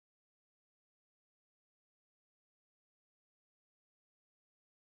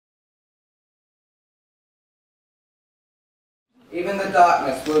Even the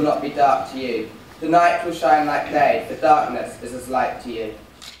darkness will not be dark to you. The night will shine like day, for darkness is as light to you.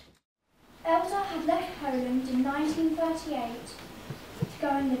 Elsa had left Poland in 1938 to go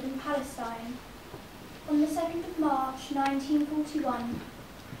and live in Palestine. On the 2nd of March 1941,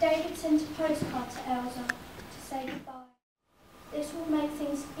 David sent a postcard to Elsa to say goodbye. This will make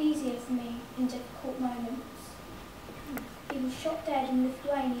things easier for me in difficult moments. He was shot dead in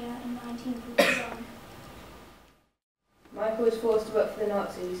Lithuania in 1941. Michael was forced to work for the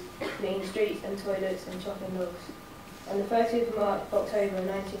Nazis, cleaning streets and toilets and chopping logs. On the 30th of October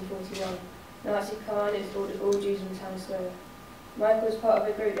 1941, Nazi commanders ordered all Jews in town square. Michael was part of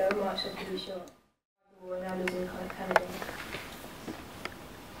a group that were marched off to be shot. War now lives in Canada.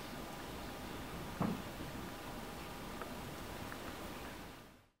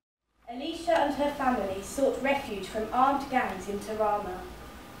 Alicia and her family sought refuge from armed gangs in Tirana.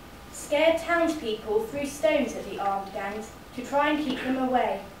 Scared townspeople threw stones at the armed gangs to try and keep them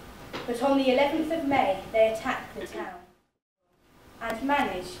away, but on the 11th of May they attacked the town and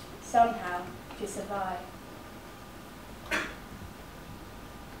managed, somehow, to survive.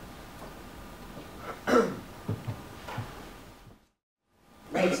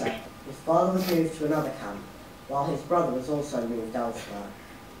 Later, his father was moved to another camp, while his brother was also moved elsewhere.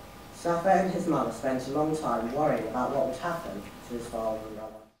 Safa and his mother spent a long time worrying about what would happen to his father and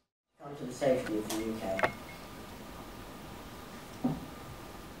brother to come to the safety of the UK.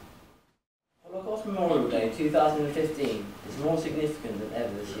 Holocaust Memorial Day 2015 is more significant than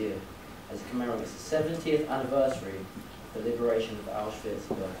ever this year, as it commemorates the 70th anniversary of the liberation of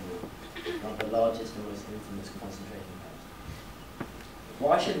Auschwitz-Birkenau, one of the largest and most infamous concentration camps.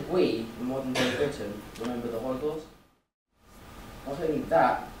 Why should we, in modern-day Britain, remember the Holocaust? Not only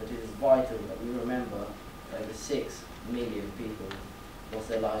that, but it is vital that we remember that over 6 million people lost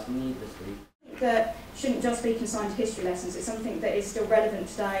their lives needlessly. That shouldn't just be consigned to history lessons. It's something that is still relevant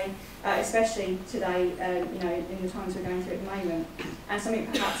today, especially today, in the times we're going through at the moment, and something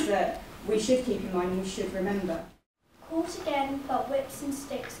perhaps that we should keep in mind and we should remember. Caught again, but whips and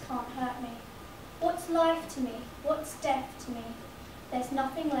sticks can't hurt me. What's life to me? What's death to me? There's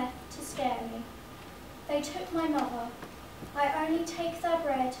nothing left to scare me. They took my mother. I only take their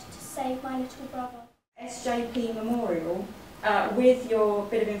bread to save my little brother. SJP Memorial, with your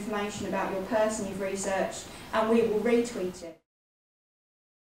bit of information about your person you've researched, and we will retweet it.